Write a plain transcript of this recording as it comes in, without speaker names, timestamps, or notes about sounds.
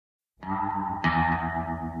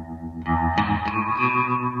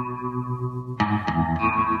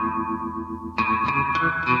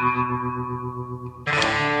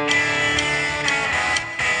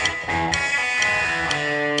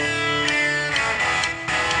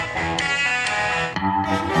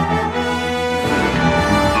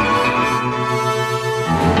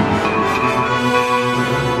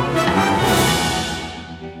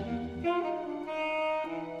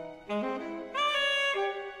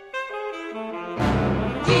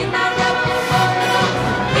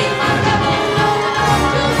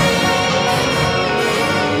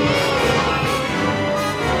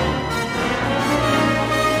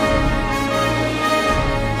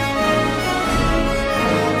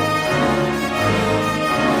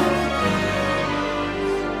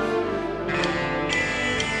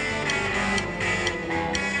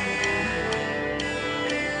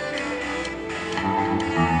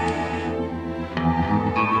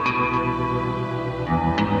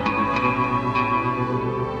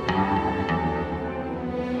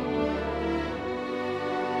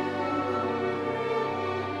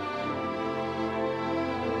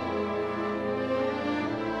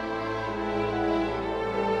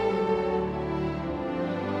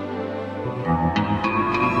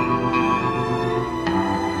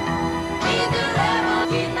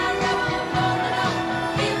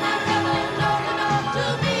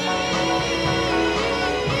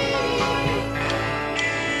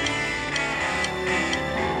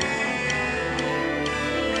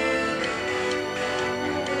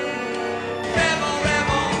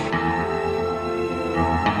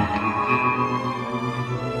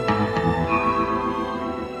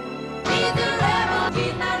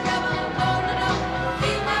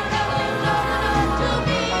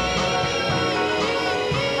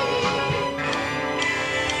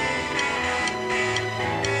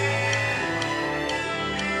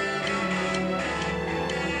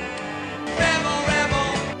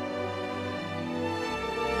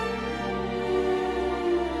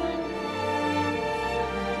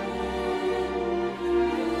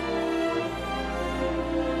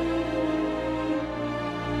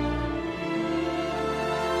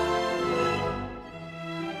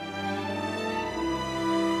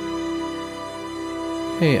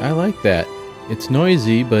Hey, I like that. It's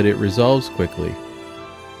noisy, but it resolves quickly.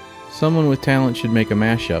 Someone with talent should make a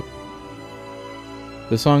mashup.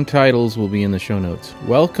 The song titles will be in the show notes.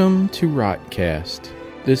 Welcome to Rotcast.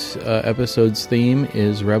 This episode's theme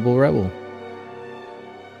is Rebel Rebel.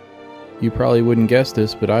 You probably wouldn't guess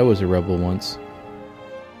this, but I was a rebel once.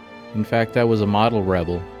 In fact, I was a model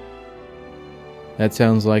rebel. That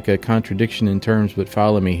sounds like a contradiction in terms, but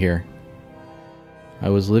follow me here. I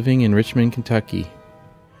was living in Richmond, Kentucky.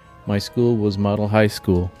 My school was Model High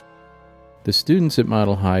School. The students at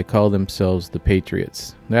Model High call themselves the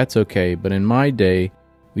Patriots. That's okay, but in my day,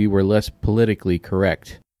 we were less politically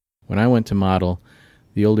correct. When I went to Model,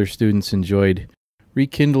 the older students enjoyed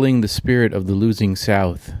rekindling the spirit of the losing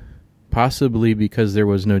South, possibly because there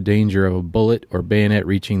was no danger of a bullet or bayonet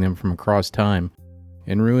reaching them from across time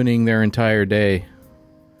and ruining their entire day.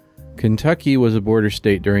 Kentucky was a border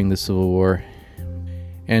state during the Civil War,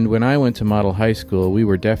 and when I went to Model High School, we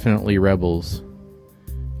were definitely rebels.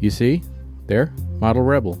 You see? There, Model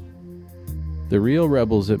Rebel. The real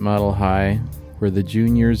rebels at Model High were the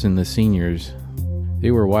juniors and the seniors.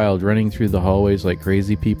 They were wild, running through the hallways like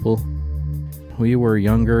crazy people. We were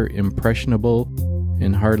younger, impressionable,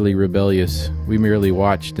 and hardly rebellious. We merely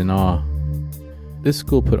watched in awe. This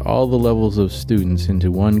school put all the levels of students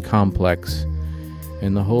into one complex,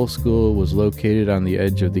 and the whole school was located on the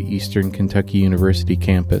edge of the Eastern Kentucky University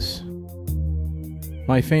campus.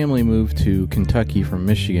 My family moved to Kentucky from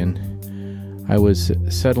Michigan. I was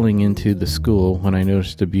settling into the school when I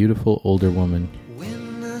noticed a beautiful older woman.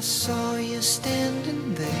 When I saw you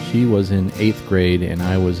standing there, she was in 8th grade and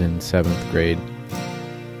I was in 7th grade.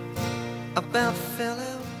 About fell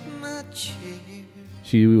out my chair.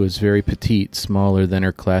 She was very petite, smaller than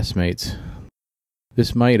her classmates.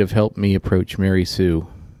 This might have helped me approach Mary Sue.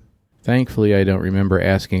 Thankfully, I don't remember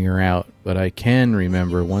asking her out, but I can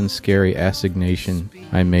remember one scary assignation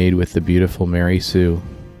I made with the beautiful Mary Sue.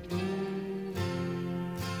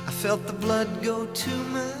 I felt the blood go to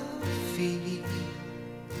my feet.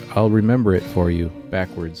 I'll remember it for you,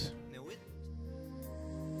 backwards.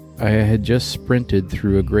 I had just sprinted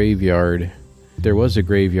through a graveyard. There was a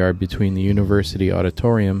graveyard between the university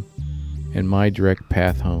auditorium and my direct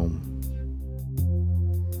path home.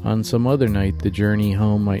 On some other night, the journey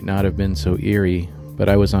home might not have been so eerie, but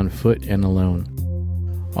I was on foot and alone.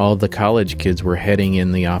 All the college kids were heading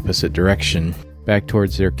in the opposite direction, back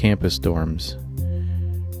towards their campus dorms.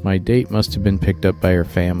 My date must have been picked up by her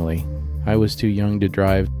family. I was too young to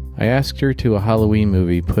drive. I asked her to a Halloween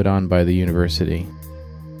movie put on by the university.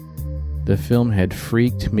 The film had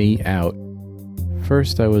freaked me out.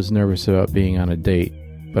 First, I was nervous about being on a date,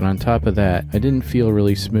 but on top of that, I didn't feel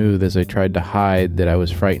really smooth as I tried to hide that I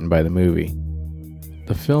was frightened by the movie.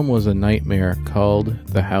 The film was a nightmare called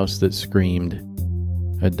The House That Screamed,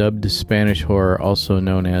 a dubbed Spanish horror also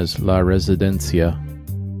known as La Residencia.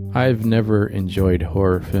 I've never enjoyed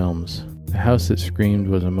horror films. The House That Screamed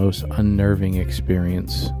was a most unnerving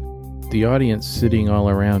experience. The audience sitting all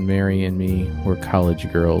around Mary and me were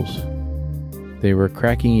college girls. They were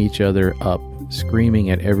cracking each other up, screaming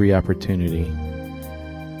at every opportunity.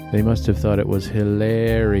 They must have thought it was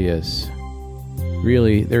hilarious.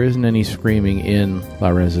 Really, there isn't any screaming in La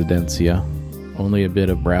Residencia, only a bit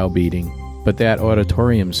of browbeating. But that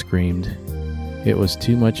auditorium screamed. It was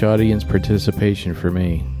too much audience participation for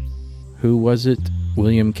me. Who was it?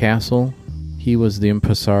 William Castle? He was the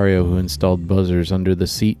impresario who installed buzzers under the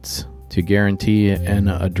seats to guarantee an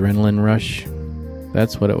adrenaline rush.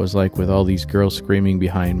 That's what it was like with all these girls screaming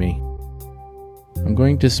behind me. I'm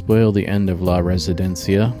going to spoil the end of La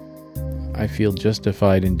Residencia. I feel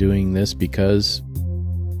justified in doing this because,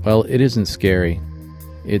 well, it isn't scary.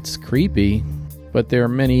 It's creepy, but there are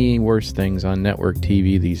many worse things on network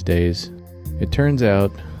TV these days. It turns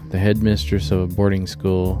out the headmistress of a boarding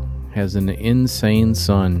school has an insane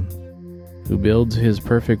son who builds his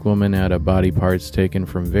perfect woman out of body parts taken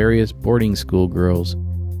from various boarding school girls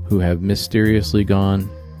who have mysteriously gone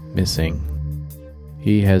missing.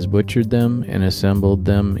 He has butchered them and assembled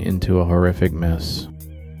them into a horrific mess.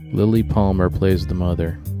 Lily Palmer plays the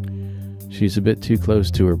mother. She's a bit too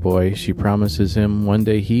close to her boy. She promises him one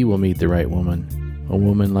day he will meet the right woman, a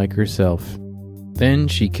woman like herself. Then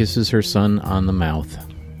she kisses her son on the mouth.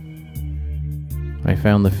 I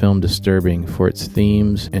found the film disturbing for its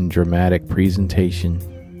themes and dramatic presentation.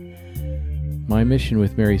 My mission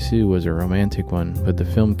with Mary Sue was a romantic one, but the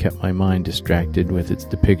film kept my mind distracted with its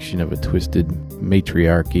depiction of a twisted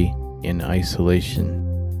matriarchy in isolation.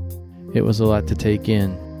 It was a lot to take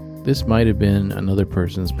in. This might have been another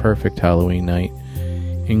person's perfect Halloween night,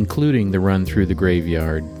 including the run through the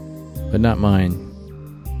graveyard, but not mine.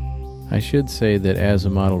 I should say that as a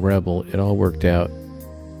model rebel, it all worked out.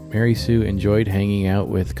 Mary Sue enjoyed hanging out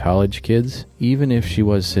with college kids, even if she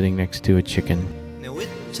was sitting next to a chicken. Now it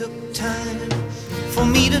took time for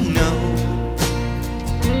me to know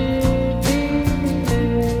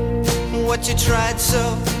what you tried so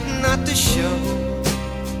not to show.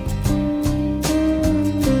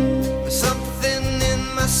 But something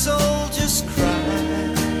in my soul just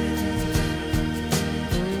cried.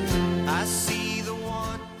 I see the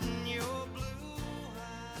want in your blue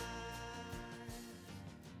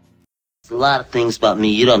eyes. A lot of things about me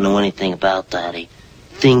you don't know anything about, Daddy.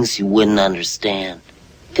 Things you wouldn't understand.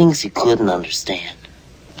 Things you couldn't understand.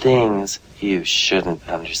 Things you shouldn't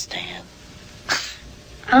understand.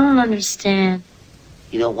 I don't understand.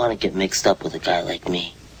 You don't want to get mixed up with a guy like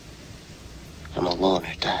me. I'm a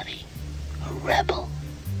loner, Daddy. A rebel.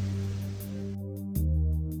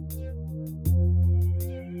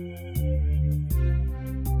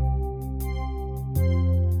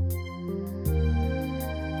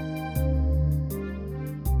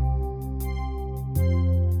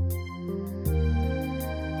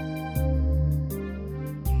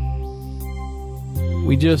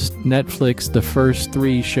 We just Netflixed the first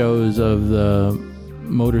 3 shows of the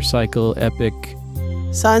motorcycle epic.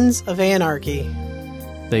 Sons of Anarchy.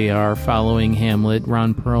 They are following Hamlet.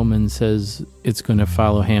 Ron Perlman says it's going to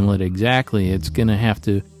follow Hamlet exactly. It's going to have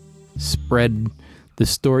to spread the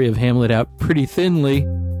story of Hamlet out pretty thinly.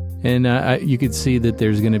 And you could see that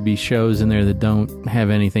there's going to be shows in there that don't have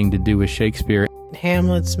anything to do with Shakespeare.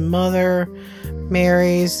 Hamlet's mother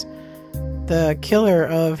marries the killer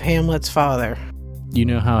of Hamlet's father. You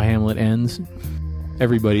know how Hamlet ends?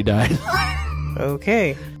 Everybody dies.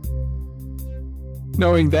 Okay.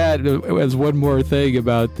 Knowing that, as one more thing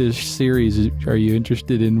about this series, are you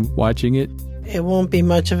interested in watching it? It won't be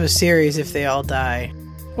much of a series if they all die.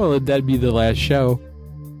 Well, that'd be the last show.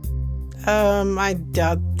 I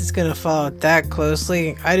doubt it's gonna follow it that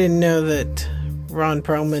closely. I didn't know that Ron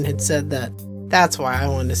Perlman had said that. That's why I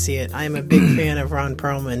wanted to see it. I'm a big fan of Ron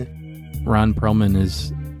Perlman. Ron Perlman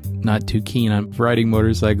is not too keen on riding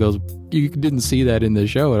motorcycles. You didn't see that in the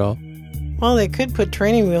show at all. Well, they could put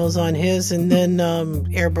training wheels on his and then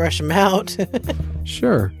airbrush him out.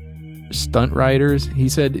 Sure. Stunt riders. He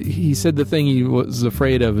said the thing he was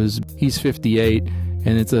afraid of is he's 58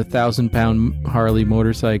 and it's a 1,000-pound Harley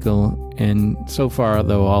motorcycle, and so far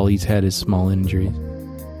though all he's had is small injuries.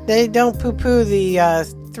 They don't poo-poo the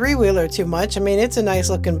three-wheeler too much. I mean, it's a nice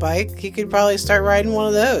looking bike. He could probably start riding one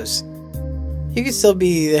of those. You could still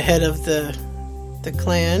be the head of the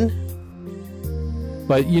clan.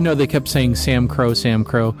 But, they kept saying Sam Crow, Sam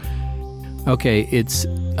Crow. Okay, it's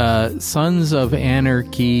Sons of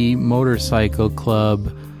Anarchy Motorcycle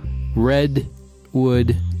Club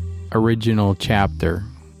Redwood Original Chapter.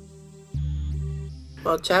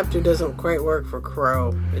 Well, chapter doesn't quite work for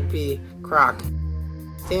Crow. It'd be Croc.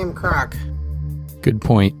 Sam Croc. Good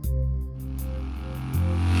point.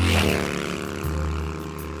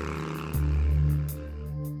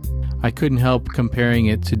 I couldn't help comparing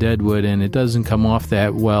it to Deadwood, and it doesn't come off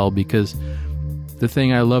that well, because the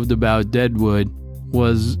thing I loved about Deadwood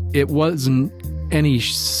was it wasn't any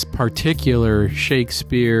particular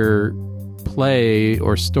Shakespeare play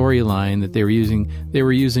or storyline that they were using. They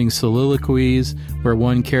were using soliloquies where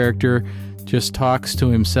one character just talks to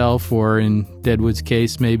himself, or in Deadwood's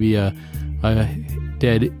case, maybe a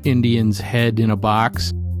dead Indian's head in a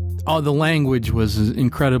box. Oh, the language was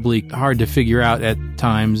incredibly hard to figure out at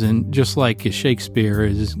times, and just like Shakespeare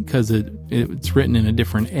is, because it's written in a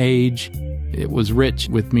different age, it was rich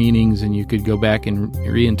with meanings, and you could go back and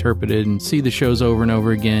reinterpret it and see the shows over and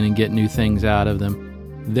over again and get new things out of them.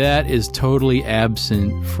 That is totally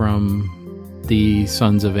absent from the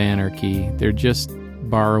Sons of Anarchy. They're just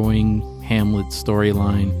borrowing Hamlet's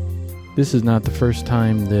storyline. This is not the first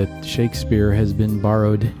time that Shakespeare has been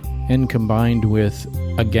borrowed and combined with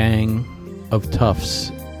a gang of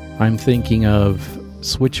toughs. I'm thinking of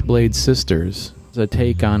Switchblade Sisters, a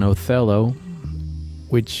take on Othello,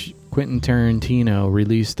 which Quentin Tarantino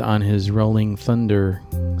released on his Rolling Thunder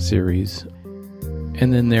series.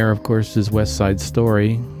 And then there, of course, is West Side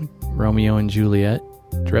Story, Romeo and Juliet,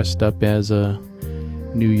 dressed up as a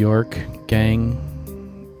New York gang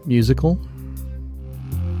musical.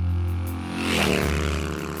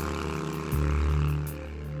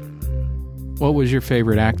 What was your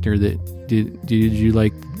favorite actor that did you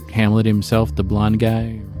like Hamlet himself, the blonde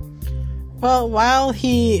guy? Well, while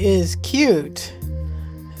he is cute,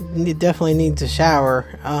 he definitely needs a shower.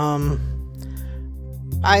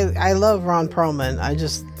 I love Ron Perlman. I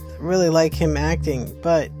just really like him acting,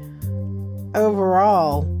 but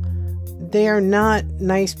overall, they are not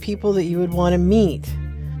nice people that you would want to meet.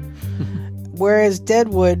 Whereas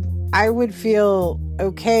Deadwood, I would feel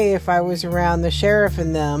okay if I was around the sheriff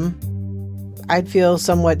and them. I'd feel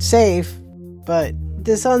somewhat safe, but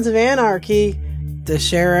the Sons of Anarchy, the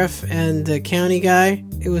sheriff and the county guy,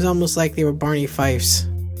 it was almost like they were Barney Fifes.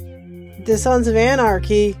 The Sons of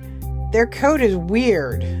Anarchy, their code is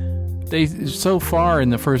weird. So far in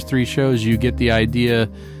the first 3 shows, you get the idea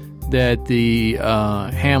that the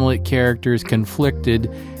Hamlet character is conflicted,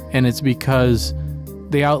 and it's because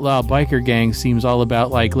the outlaw biker gang seems all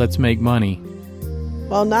about, like, let's make money.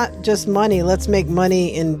 Well, not just money. Let's make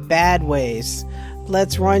money in bad ways.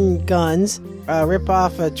 Let's run guns, rip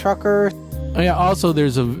off a trucker. Yeah, also,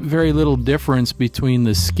 there's a very little difference between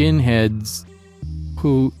the skinheads,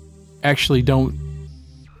 who actually don't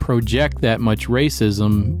project that much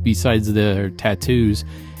racism besides their tattoos,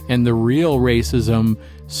 and the real racism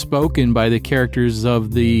spoken by the characters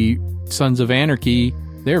of the Sons of Anarchy.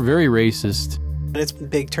 They're very racist. It's a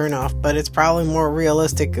big turnoff, but it's probably more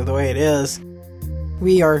realistic the way it is.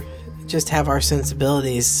 We just have our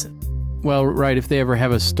sensibilities. Well, right, if they ever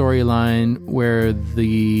have a storyline where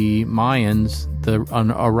the Mayans,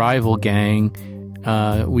 a rival gang,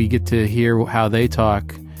 we get to hear how they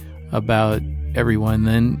talk about everyone,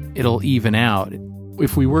 then it'll even out.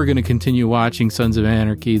 If we were going to continue watching Sons of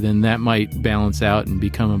Anarchy, then that might balance out and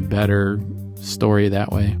become a better story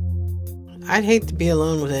that way. I'd hate to be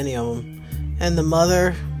alone with any of them. And the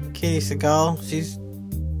mother, Katie Seagal, she's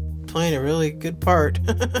playing a really good part.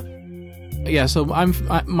 Yeah, so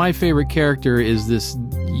my favorite character is this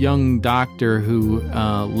young doctor who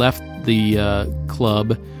left the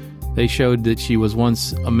club. They showed that she was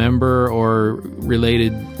once a member or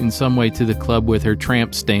related in some way to the club with her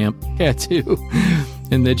tramp stamp tattoo,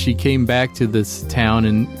 and that she came back to this town,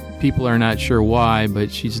 and people are not sure why, but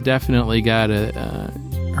she's definitely got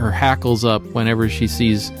her hackles up whenever she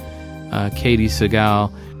sees Katie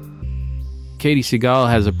Seagal. Katie Seagal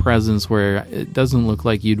has a presence where it doesn't look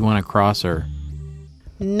like you'd want to cross her.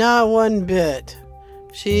 Not one bit.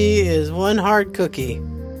 She is one hard cookie.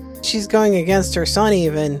 She's going against her son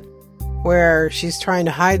even, where she's trying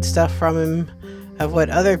to hide stuff from him of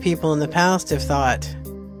what other people in the past have thought.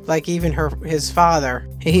 Like even his father.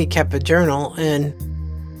 He kept a journal, and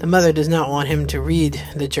the mother does not want him to read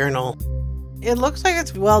the journal. It looks like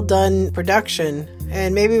it's well done production,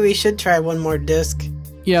 and maybe we should try one more disc.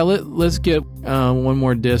 Yeah, let's get one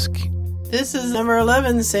more disc. This is number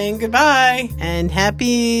 11 saying goodbye and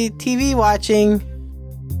happy TV watching.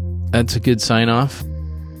 That's a good sign off.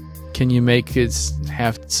 Can you make it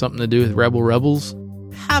have something to do with Rebel Rebels?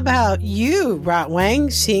 How about you,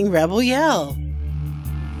 Rotwang, sing Rebel Yell?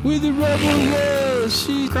 With the rebel yell,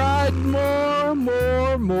 she cried more.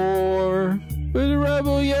 With the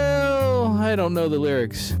rebel yell. I don't know the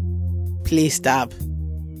lyrics. Please stop.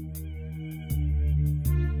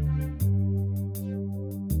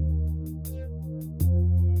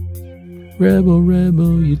 Rebel,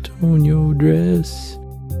 rebel, you torn your dress.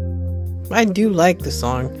 I do like the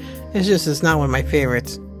song. It's not one of my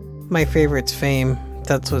favorites. My favorite's Fame.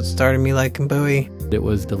 That's what started me liking Bowie. It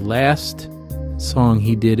was the last song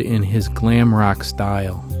he did in his glam rock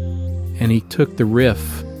style. And he took the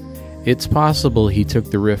riff. It's possible he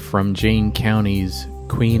took the riff from Jane County's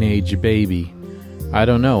Queen Age Baby. I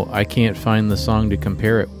don't know. I can't find the song to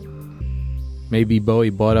compare it. Maybe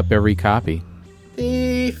Bowie bought up every copy.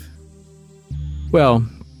 Thief. Well,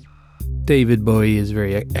 David Bowie is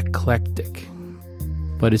very eclectic.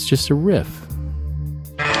 But it's just a riff.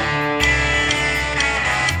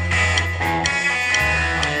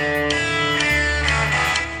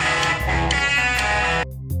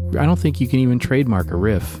 I don't think you can even trademark a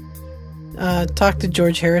riff. Talk to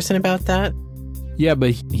George Harrison about that. Yeah,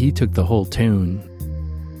 but he took the whole tune.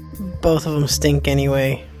 Both of them stink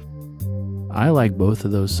anyway. I like both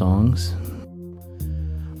of those songs.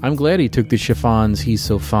 I'm glad he took the Chiffons' He's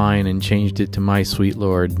So Fine and changed it to My Sweet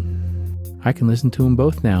Lord. I can listen to them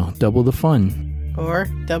both now. Double the fun. Or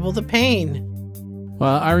double the pain.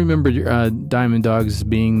 Well, I remember Diamond Dogs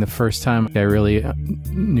being the first time I really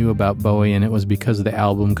knew about Bowie, and it was because the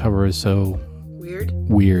album cover is so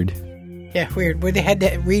weird. Yeah, weird. Where they had to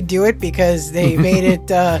redo it because they made it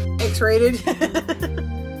X-rated.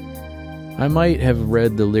 I might have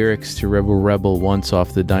read the lyrics to Rebel Rebel once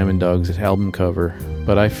off the Diamond Dogs album cover,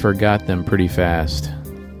 but I forgot them pretty fast.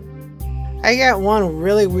 I got one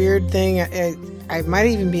really weird thing. I might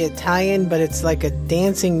even be Italian, but it's like a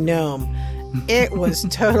dancing gnome. It was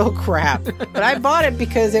total crap. But I bought it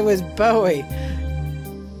because it was Bowie.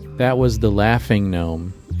 That was the Laughing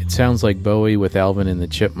Gnome. It sounds like Bowie with Alvin and the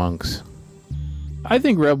Chipmunks. I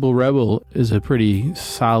think Rebel Rebel is a pretty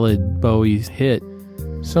solid Bowie hit.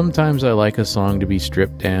 Sometimes I like a song to be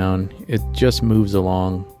stripped down. It just moves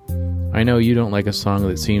along. I know you don't like a song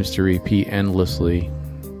that seems to repeat endlessly.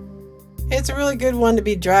 It's a really good one to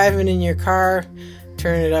be driving in your car.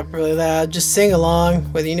 Turn it up really loud. Just sing along,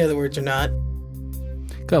 whether you know the words or not.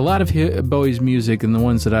 Got a lot of Bowie's music, and the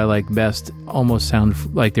ones that I like best almost sound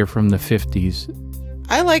like they're from the 50s.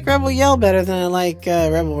 I like Rebel Yell better than I like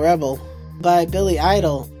Rebel Rebel by Billy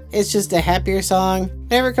Idol. It's just a happier song.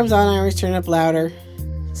 Whenever it comes on, I always turn it up louder.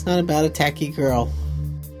 It's not about a tacky girl.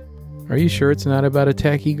 Are you sure it's not about a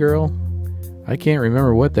tacky girl? I can't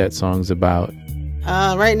remember what that song's about.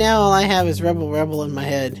 Right now, all I have is Rebel Rebel in my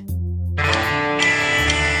head.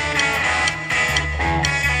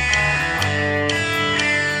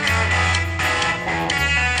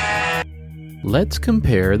 Let's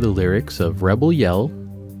compare the lyrics of Rebel Yell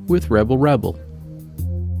with Rebel Rebel.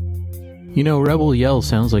 You know, Rebel Yell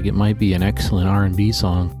sounds like it might be an excellent R&B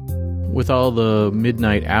song, with all the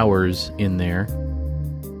midnight hours in there.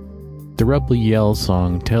 The Rebel Yell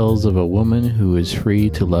song tells of a woman who is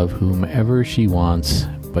free to love whomever she wants,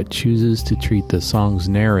 but chooses to treat the song's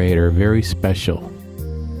narrator very special.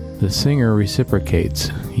 The singer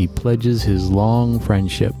reciprocates. He pledges his long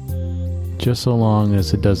friendship, just so long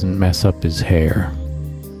as it doesn't mess up his hair.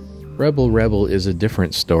 Rebel Rebel is a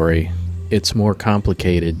different story. It's more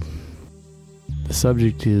complicated. The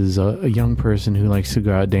subject is a young person who likes to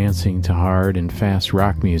go out dancing to hard and fast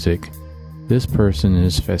rock music. This person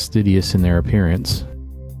is fastidious in their appearance.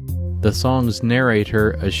 The song's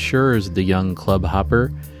narrator assures the young club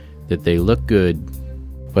hopper that they look good,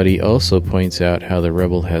 but he also points out how the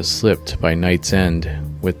rebel has slipped by night's end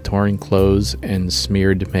with torn clothes and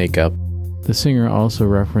smeared makeup. The singer also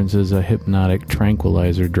references a hypnotic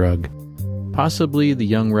tranquilizer drug. Possibly the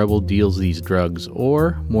young rebel deals these drugs,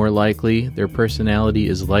 or, more likely, their personality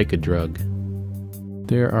is like a drug.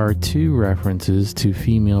 There are 2 references to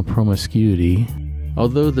female promiscuity,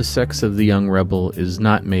 although the sex of the young rebel is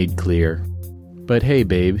not made clear. But hey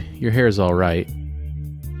babe, your hair's alright.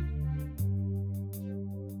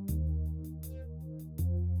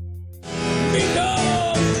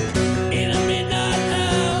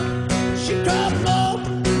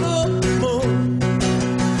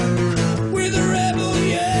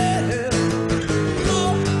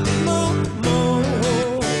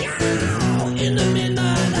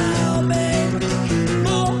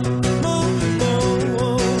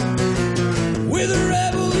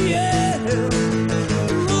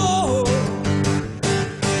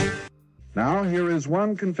 Now, here is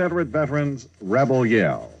one Confederate veteran's Rebel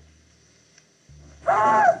Yell.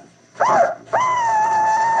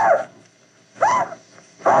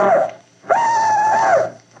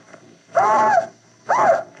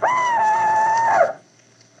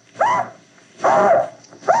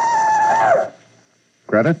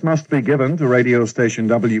 credit must be given to radio station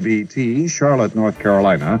WBT, Charlotte, North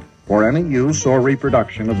Carolina, for any use or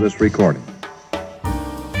reproduction of this recording.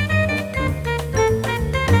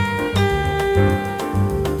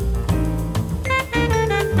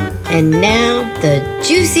 And now, the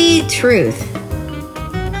juicy truth.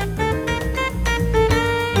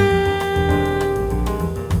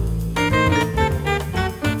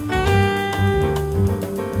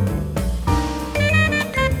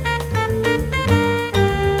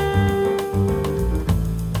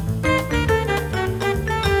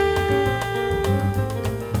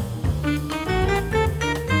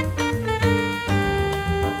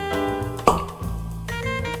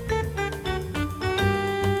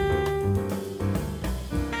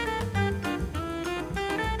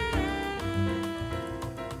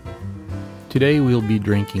 Today we'll be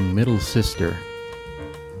drinking Middle Sister.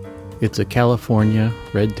 It's a California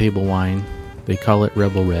red table wine. They call it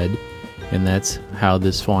Rebel Red, and that's how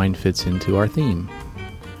this wine fits into our theme.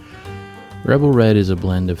 Rebel Red is a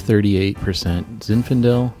blend of 38%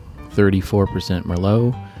 Zinfandel, 34%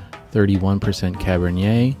 Merlot, 31%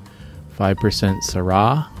 Cabernet, 5%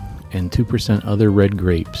 Syrah, and 2% other red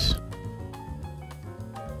grapes.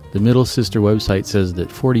 The Middle Sister website says that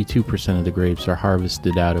 42% of the grapes are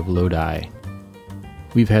harvested out of Lodi.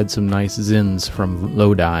 We've had some nice Zins from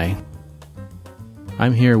Lodi.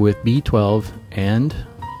 I'm here with B12 and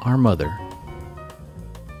our mother.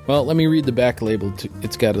 Well, let me read the back label.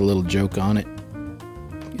 It's got a little joke on it.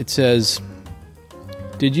 It says,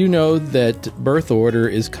 "Did you know that birth order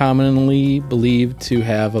is commonly believed to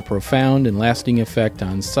have a profound and lasting effect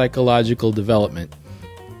on psychological development?"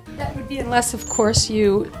 That would be unless, of course,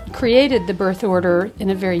 you created the birth order in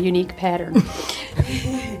a very unique pattern.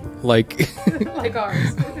 Like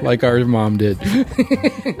ours. like our mom did.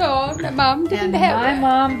 No, my mom didn't have my that.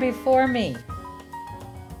 mom before me.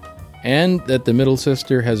 And that the Middle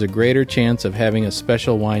Sister has a greater chance of having a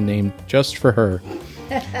special wine named just for her.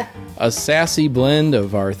 A sassy blend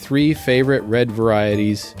of our 3 favorite red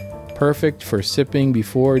varieties, perfect for sipping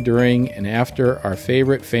before, during, and after our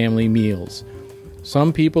favorite family meals.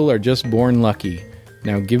 Some people are just born lucky.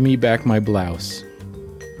 Now give me back my blouse.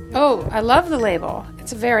 Oh, I love the label.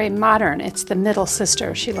 It's very modern. It's the Middle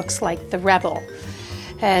Sister. She looks like the rebel.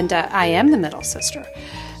 And I am the Middle Sister.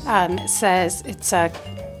 It says it's a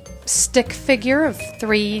stick figure of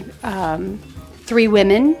 3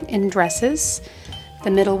 women in dresses.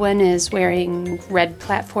 The middle one is wearing red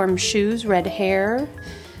platform shoes, red hair,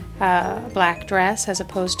 black dress, as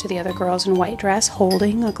opposed to the other girls in white dress,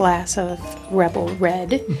 holding a glass of Rebel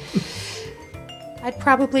Red. I'd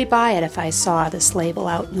probably buy it if I saw this label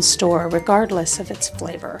out in the store, regardless of its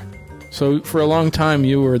flavor. So for a long time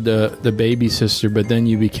you were the baby sister, but then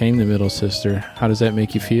you became the Middle Sister. How does that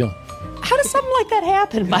make you feel? How does something like that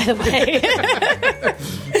happen, by the way?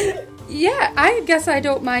 Yeah, I guess I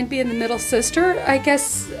don't mind being the Middle Sister. I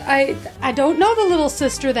guess I don't know the Little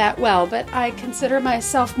Sister that well, but I consider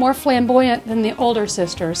myself more flamboyant than the older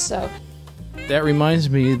sisters, so. That reminds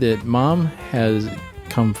me that Mom has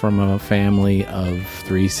come from a family of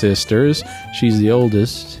 3 sisters. She's the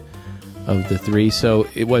oldest of the 3, so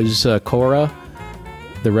it was Cora,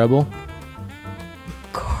 the rebel.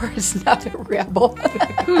 Cora's not a rebel.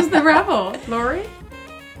 Who's the rebel? Lori?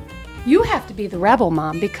 You have to be the rebel,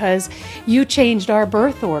 Mom, because you changed our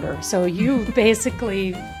birth order, so you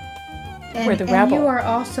basically were the rebel. And you are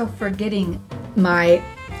also forgetting my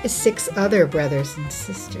 6 other brothers and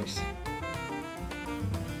sisters.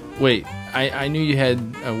 Wait, I knew you had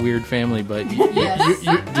a weird family, but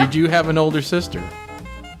did you have an older sister?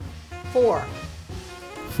 4.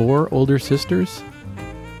 4 older sisters?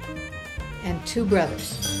 And 2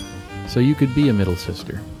 brothers. So you could be a middle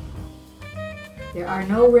sister. There are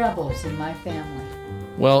no rebels in my family.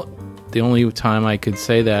 Well, the only time I could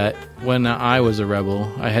say that, when I was a rebel,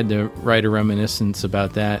 I had to write a reminiscence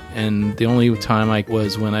about that, and the only time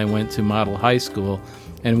was when I went to model high school,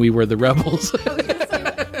 and we were the rebels.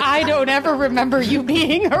 I don't ever remember you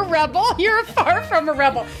being a rebel. You're far from a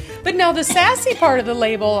rebel. But now the sassy part of the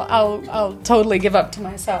label, I'll totally give up to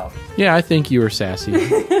myself. Yeah, I think you were sassy.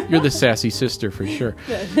 You're the sassy sister for sure.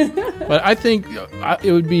 But I think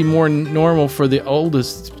it would be more normal for the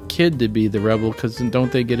oldest kid to be the rebel, because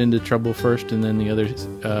don't they get into trouble first and then the other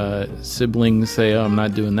siblings say, oh, I'm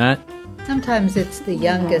not doing that? Sometimes it's the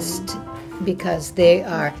youngest because they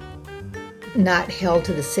are not held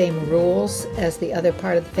to the same rules as the other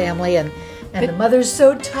part of the family, and the mother's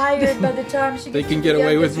so tired by the time she They can get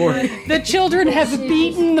away with more. The children have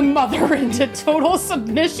beaten the mother into total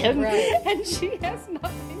submission, and she has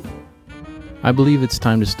nothing. I believe it's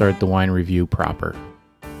time to start the wine review proper.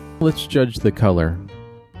 Let's judge the color.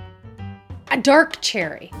 A dark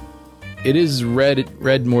cherry. It is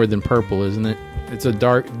red more than purple, isn't it? It's a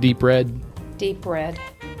dark, deep red. Deep red.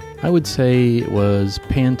 I would say it was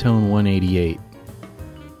Pantone 188.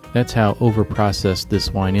 That's how overprocessed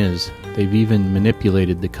this wine is. They've even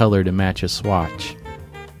manipulated the color to match a swatch.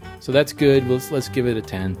 So that's good. Let's give it a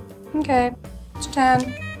 10. Okay. It's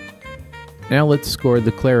 10. Now let's score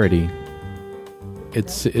the clarity.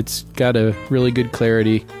 It's got a really good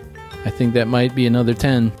clarity. I think that might be another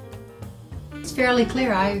 10. It's fairly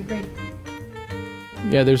clear, I agree.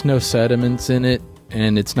 Yeah, there's no sediments in it,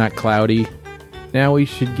 and it's not cloudy. Now we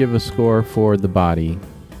should give a score for the body.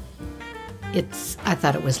 I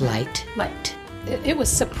thought it was light. Light. It was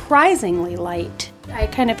surprisingly light. I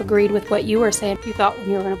kind of agreed with what you were saying. You thought when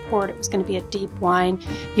you were going to pour it, it was going to be a deep wine.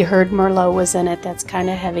 You heard Merlot was in it. That's kind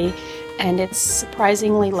of heavy. And it's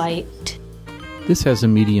surprisingly light. This has a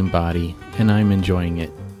medium body, and I'm enjoying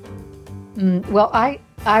it. Well, I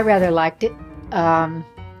rather liked it.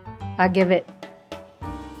 I give it,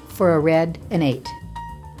 for a red, an 8.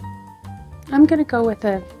 I'm going to go with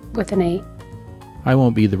an 8. I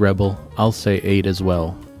won't be the rebel. I'll say 8 as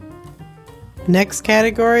well. Next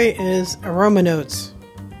category is aroma notes.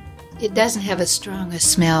 It doesn't have as strong a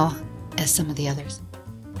smell as some of the others.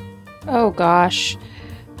 Oh, gosh.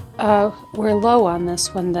 We're low on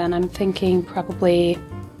this one, then. I'm thinking probably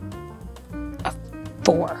a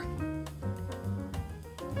 4.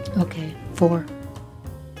 Okay, 4.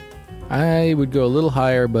 I would go a little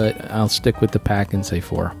higher, but I'll stick with the pack and say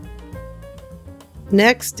 4.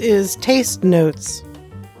 Next is taste notes.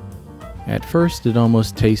 At first, it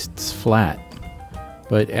almost tastes flat,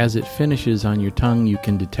 but as it finishes on your tongue, you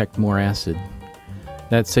can detect more acid.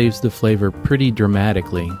 That saves the flavor pretty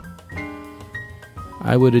dramatically.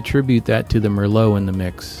 I would attribute that to the Merlot in the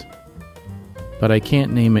mix, but I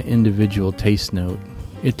can't name an individual taste note.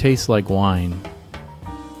 It tastes like wine.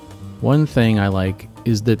 One thing I like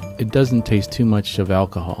is that it doesn't taste too much of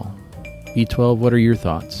alcohol. B12, what are your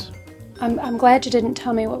thoughts? I'm glad you didn't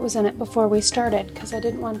tell me what was in it before we started, because I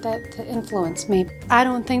didn't want that to influence me. I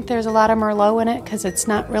don't think there's a lot of Merlot in it, because it's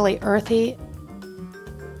not really earthy.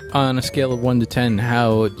 On a scale of 1 to 10,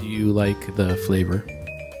 how do you like the flavor?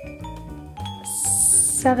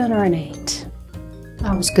 7 or an 8.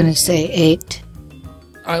 I was going to say 8.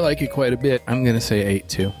 I like it quite a bit. I'm going to say 8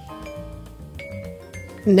 too.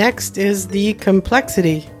 Next is the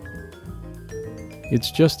complexity.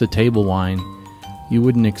 It's just a table wine. You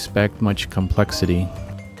wouldn't expect much complexity.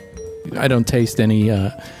 I don't taste any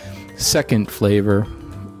second flavor,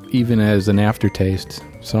 even as an aftertaste.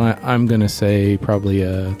 So I'm going to say probably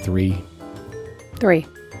a 3. 3.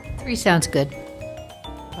 3 sounds good.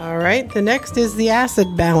 All right, the next is the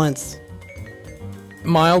acid balance.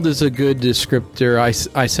 Mild is a good descriptor.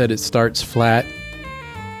 I said it starts flat,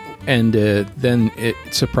 and then it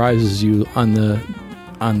surprises you on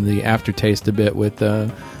the aftertaste a bit with a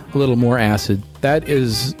little more acid. That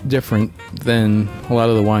is different than a lot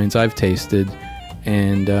of the wines I've tasted,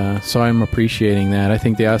 and so I'm appreciating that. I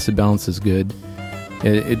think the acid balance is good.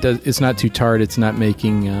 It's not too tart. It's not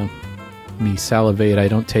making me salivate. I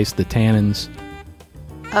don't taste the tannins.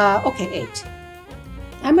 Okay, 8.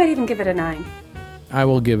 I might even give it a 9. I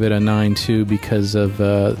will give it a 9 too because of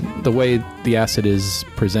the way the acid is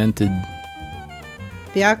presented.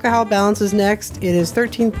 The alcohol balance is next. It is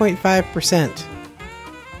 13.5%.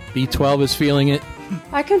 B12 is feeling it.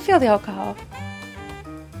 I can feel the alcohol.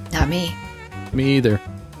 Not me. Me either.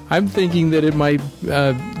 I'm thinking that it might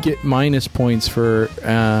get minus points for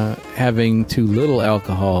having too little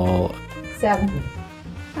alcohol. 7.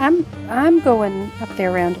 I'm going up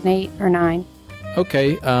there around an 8 or 9.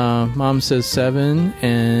 Okay, Mom says 7,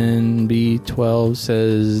 and B12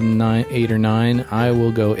 says 8 or 9. I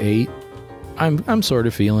will go 8. I'm sort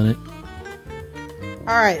of feeling it.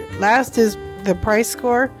 All right, last is the price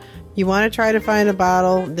score. You want to try to find a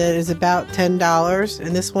bottle that is about $10,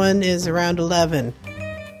 and this one is around 11.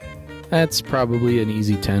 That's probably an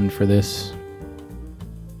easy 10 for this.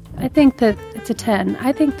 I think that it's a 10.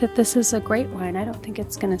 I think that this is a great wine. I don't think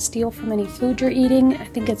it's going to steal from any food you're eating. I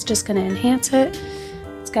think it's just going to enhance it.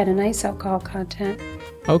 It's got a nice alcohol content.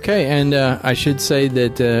 Okay, and I should say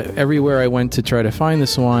that everywhere I went to try to find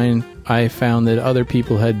this wine, I found that other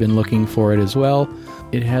people had been looking for it as well.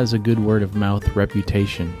 It has a good word-of-mouth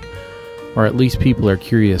reputation, or at least people are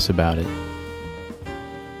curious about it.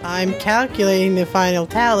 I'm calculating the final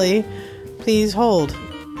tally. Please hold.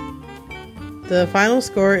 The final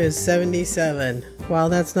score is 77. While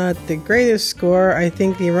that's not the greatest score, I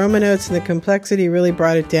think the aroma notes and the complexity really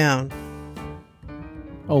brought it down.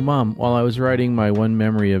 Oh, Mom, while I was writing my one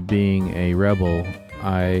memory of being a rebel,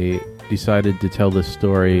 I decided to tell the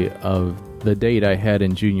story of the date I had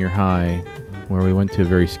in junior high where we went to a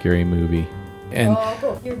very scary movie. And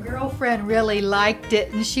your girlfriend really liked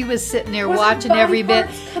it, and she was sitting there watching every bit,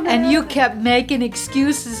 and you kept making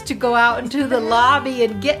excuses to go out into the lobby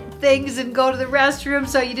and get things and go to the restroom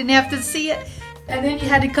so you didn't have to see it. And then you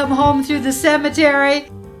had to come home through the cemetery,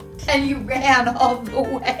 and you ran all the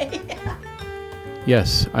way.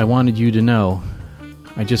 yes, I wanted you to know,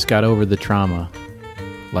 I just got over the trauma,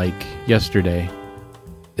 like yesterday.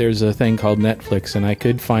 There's a thing called Netflix, and I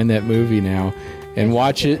could find that movie now and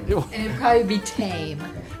watch it. And it'd probably be tame.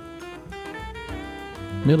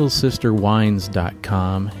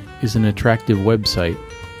 MiddleSisterWines.com is an attractive website.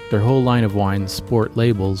 Their whole line of wines sport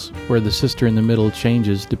labels where the sister in the middle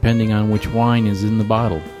changes depending on which wine is in the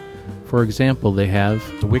bottle. For example, they have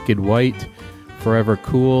Wicked White, Forever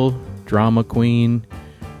Cool, Drama Queen,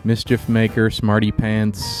 Mischief Maker, Smarty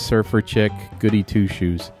Pants, Surfer Chick, Goody Two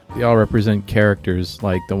Shoes. They all represent characters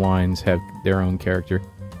like the wines have their own character.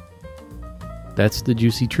 That's the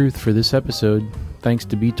juicy truth for this episode. Thanks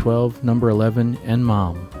to B12, Number 11, and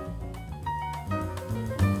Mom.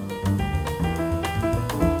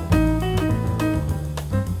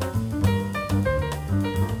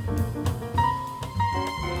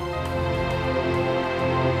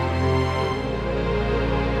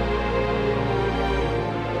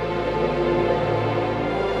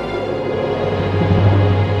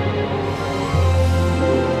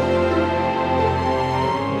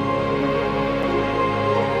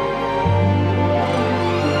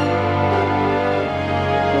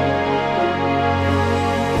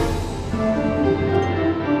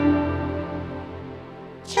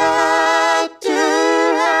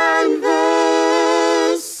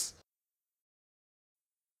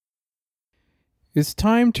 It's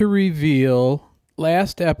time to reveal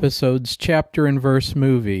last episode's chapter and verse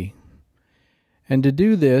movie. And to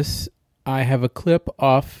do this, I have a clip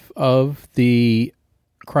off of the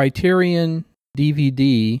Criterion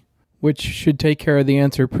DVD, which should take care of the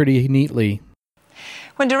answer pretty neatly.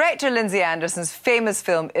 When director Lindsay Anderson's famous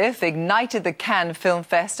film If ignited the Cannes Film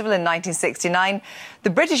Festival in 1969,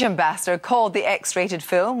 the British ambassador called the X-rated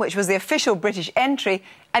film, which was the official British entry,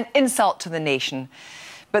 an insult to the nation.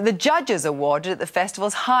 But the judges awarded it the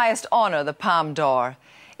festival's highest honour, the Palme d'Or.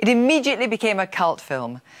 It immediately became a cult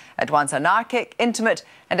film. At once anarchic, intimate,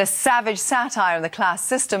 and a savage satire on the class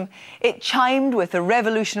system, it chimed with the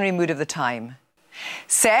revolutionary mood of the time.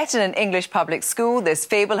 Set in an English public school, this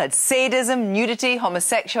fable had sadism, nudity,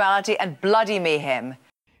 homosexuality, and bloody mayhem.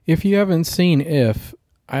 If you haven't seen If,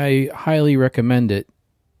 I highly recommend it.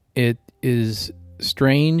 It is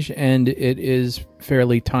strange and it is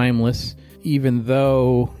fairly timeless. Even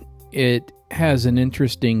though it has an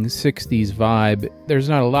interesting 60s vibe, there's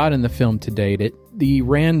not a lot in the film to date it. The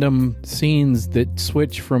random scenes that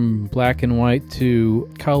switch from black and white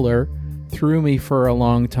to color threw me for a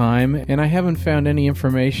long time, and I haven't found any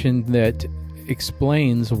information that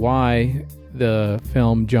explains why the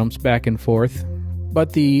film jumps back and forth.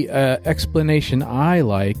 But the explanation I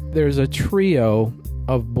like, there's a trio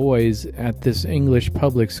of boys at this English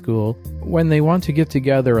public school. When they want to get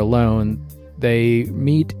together alone, they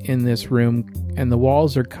meet in this room, and the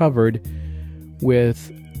walls are covered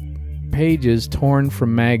with pages torn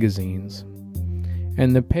from magazines.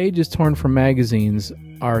 And the pages torn from magazines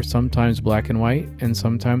are sometimes black and white and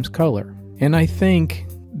sometimes color. And I think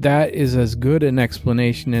that is as good an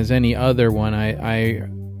explanation as any other one I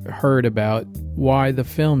heard about why the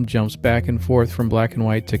film jumps back and forth from black and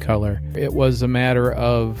white to color. It was a matter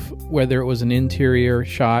of whether it was an interior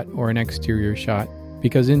shot or an exterior shot.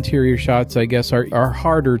 Because interior shots, I guess, are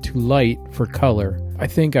harder to light for color. I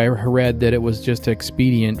think I read that it was just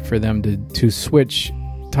expedient for them to switch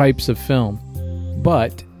types of film.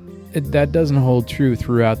 But that doesn't hold true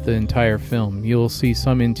throughout the entire film. You'll see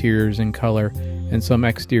some interiors in color and some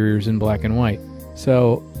exteriors in black and white.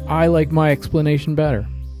 So I like my explanation better.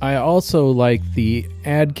 I also like the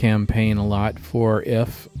ad campaign a lot for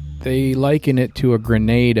If. They liken it to a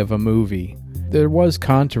grenade of a movie. There was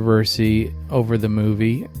controversy over the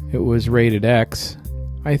movie. It was rated X.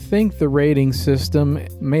 I think the rating system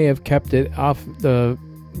may have kept it off the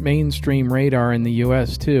mainstream radar in the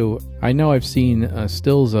US too. I know I've seen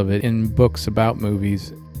stills of it in books about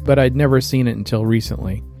movies, but I'd never seen it until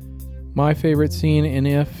recently. My favorite scene in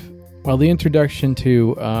If, well, the introduction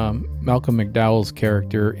to Malcolm McDowell's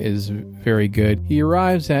character is very good. He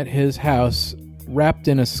arrives at his house wrapped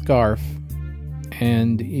in a scarf,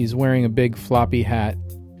 and he's wearing a big floppy hat.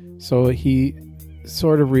 So he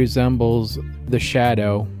sort of resembles the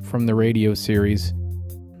Shadow from the radio series.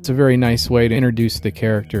 It's a very nice way to introduce the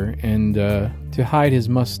character and to hide his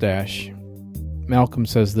mustache. Malcolm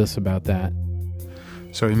says this about that.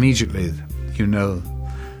 So immediately you know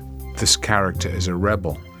this character is a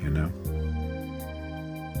rebel, you know.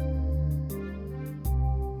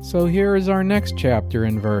 So here is our next chapter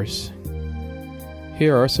and verse.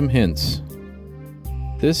 Here are some hints.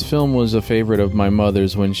 This film was a favorite of my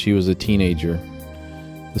mother's when she was a teenager.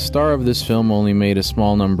 The star of this film only made a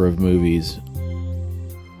small number of movies.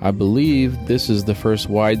 I believe this is the first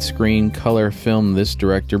widescreen color film this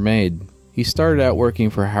director made. He started out working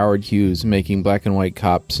for Howard Hughes, making black and white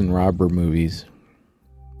cops and robber movies.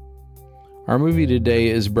 Our movie today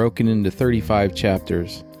is broken into 35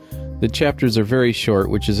 chapters. The chapters are very short,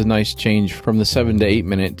 which is a nice change from the 7 to 8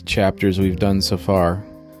 minute chapters we've done so far.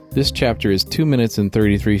 This chapter is 2 minutes and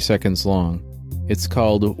 33 seconds long. It's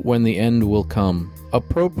called When the End Will Come.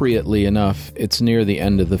 Appropriately enough, it's near the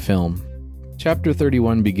end of the film. Chapter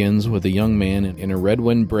 31 begins with a young man in a red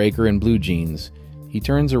windbreaker and blue jeans. He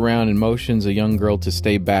turns around and motions a young girl to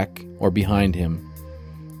stay back or behind him.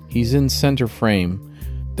 He's in center frame.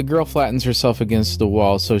 The girl flattens herself against the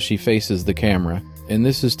wall so she faces the camera, and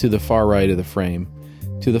this is to the far right of the frame.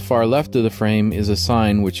 To the far left of the frame is a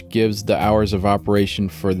sign which gives the hours of operation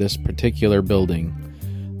for this particular building.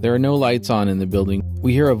 There are no lights on in the building.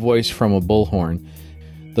 We hear a voice from a bullhorn.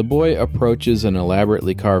 The boy approaches an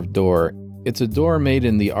elaborately carved door. It's a door made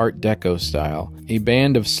in the Art Deco style. A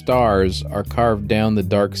band of stars are carved down the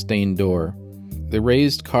dark stained door. The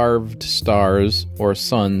raised carved stars, or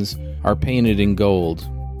suns, are painted in gold.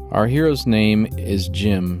 Our hero's name is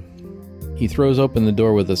Jim. He throws open the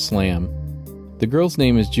door with a slam. The girl's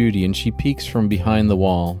name is Judy, and she peeks from behind the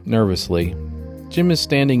wall, nervously. Jim is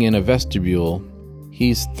standing in a vestibule.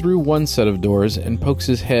 He's through one set of doors and pokes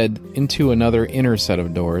his head into another inner set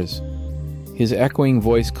of doors. His echoing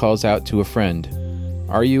voice calls out to a friend,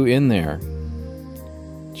 "Are you in there?"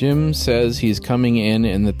 Jim says he's coming in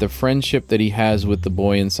and that the friendship that he has with the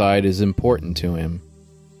boy inside is important to him.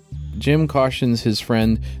 Jim cautions his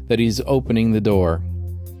friend that he's opening the door.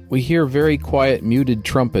 We hear very quiet muted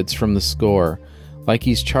trumpets from the score, like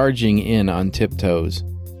he's charging in on tiptoes.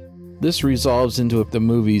 This resolves into the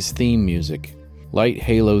movie's theme music. Light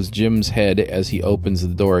halos Jim's head as he opens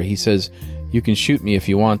the door. He says, "You can shoot me if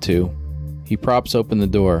you want to." He props open the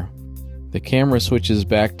door. The camera switches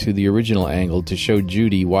back to the original angle to show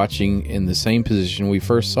Judy watching in the same position we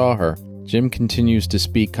first saw her. Jim continues to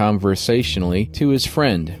speak conversationally to his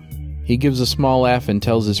friend. He gives a small laugh and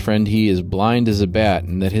tells his friend he is blind as a bat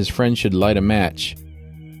and that his friend should light a match.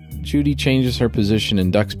 Judy changes her position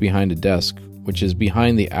and ducks behind a desk, which is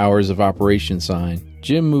behind the hours of operation sign.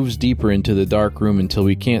 Jim moves deeper into the dark room until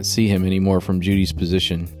we can't see him anymore from Judy's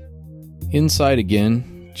position. Inside again,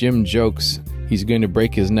 Jim jokes he's going to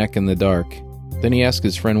break his neck in the dark. Then he asks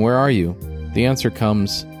his friend, "Where are you?" The answer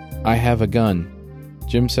comes, "I have a gun."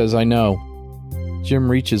 Jim says, "I know."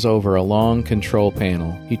 Jim reaches over a long control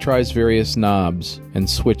panel. He tries various knobs and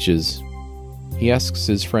switches. He asks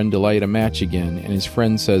his friend to light a match again, and his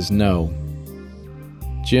friend says no.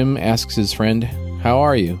 Jim asks his friend, "How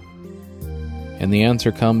are you?" And the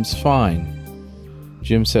answer comes, "Fine."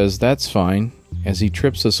 Jim says, "That's fine," as he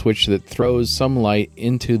trips a switch that throws some light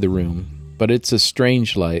into the room. But it's a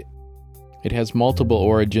strange light. It has multiple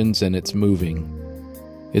origins and it's moving.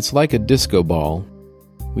 It's like a disco ball.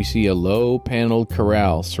 We see a low-paneled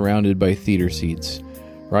corral surrounded by theater seats.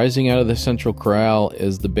 Rising out of the central corral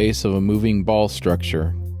is the base of a moving ball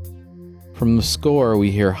structure. From the score, we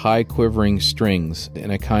hear high quivering strings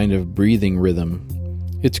and a kind of breathing rhythm.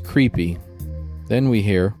 It's creepy. Then we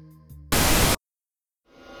hear,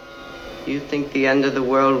 You think the end of the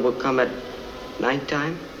world will come at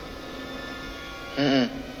nighttime? At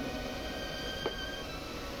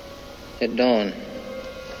dawn.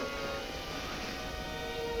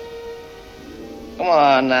 Come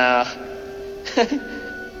on now.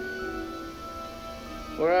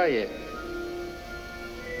 Where are you?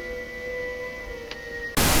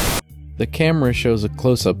 The camera shows a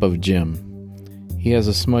close-up of Jim. He has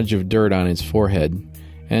a smudge of dirt on his forehead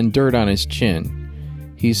and dirt on his chin.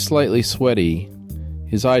 He's slightly sweaty.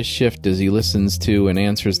 His eyes shift as he listens to and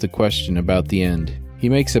answers the question about the end. He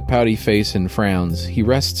makes a pouty face and frowns. He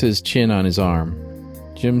rests his chin on his arm.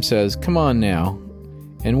 Jim says, "Come on now.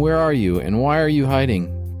 And where are you, and why are you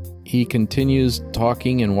hiding?" He continues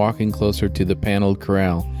talking and walking closer to the paneled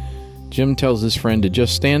corral. Jim tells his friend to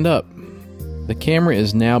just stand up. The camera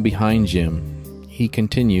is now behind Jim. He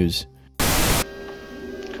continues,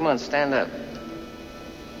 Come on, stand up.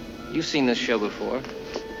 You've seen this show before,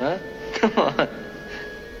 huh? Come on.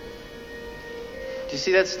 Do you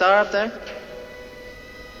see that star up there?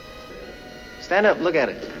 Stand up, look at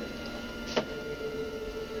it.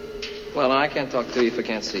 Well, I can't talk to you if I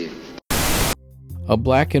can't see you. A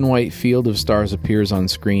black and white field of stars appears on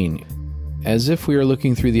screen. As if we are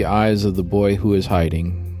looking through the eyes of the boy who is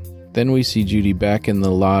hiding. Then we see Judy back in the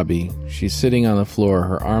lobby. She's sitting on the floor.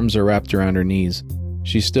 Her arms are wrapped around her knees.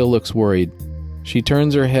 She still looks worried. She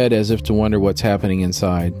turns her head as if to wonder what's happening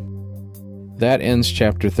inside. That ends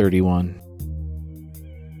chapter 31.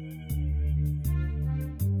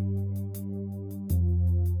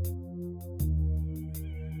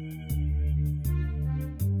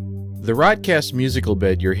 The Rodcast musical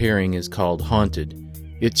bed you're hearing is called Haunted.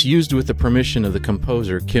 It's used with the permission of the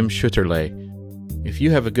composer Kim Schutterle. If you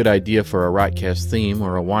have a good idea for a Rodcast theme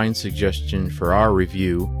or a wine suggestion for our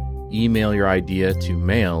review, email your idea to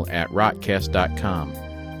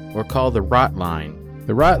mail@rotcast.com or call the Rot Line.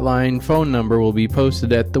 The Rot Line phone number will be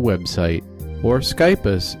posted at the website, or Skype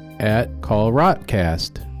us at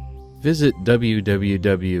callrotcast. Visit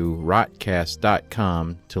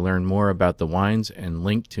www.rotcast.com to learn more about the wines and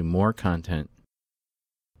link to more content.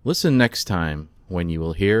 Listen next time when you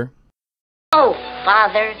will hear... Oh,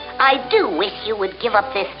 Father, I do wish you would give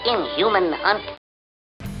up this inhuman hunt.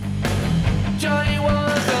 Johnny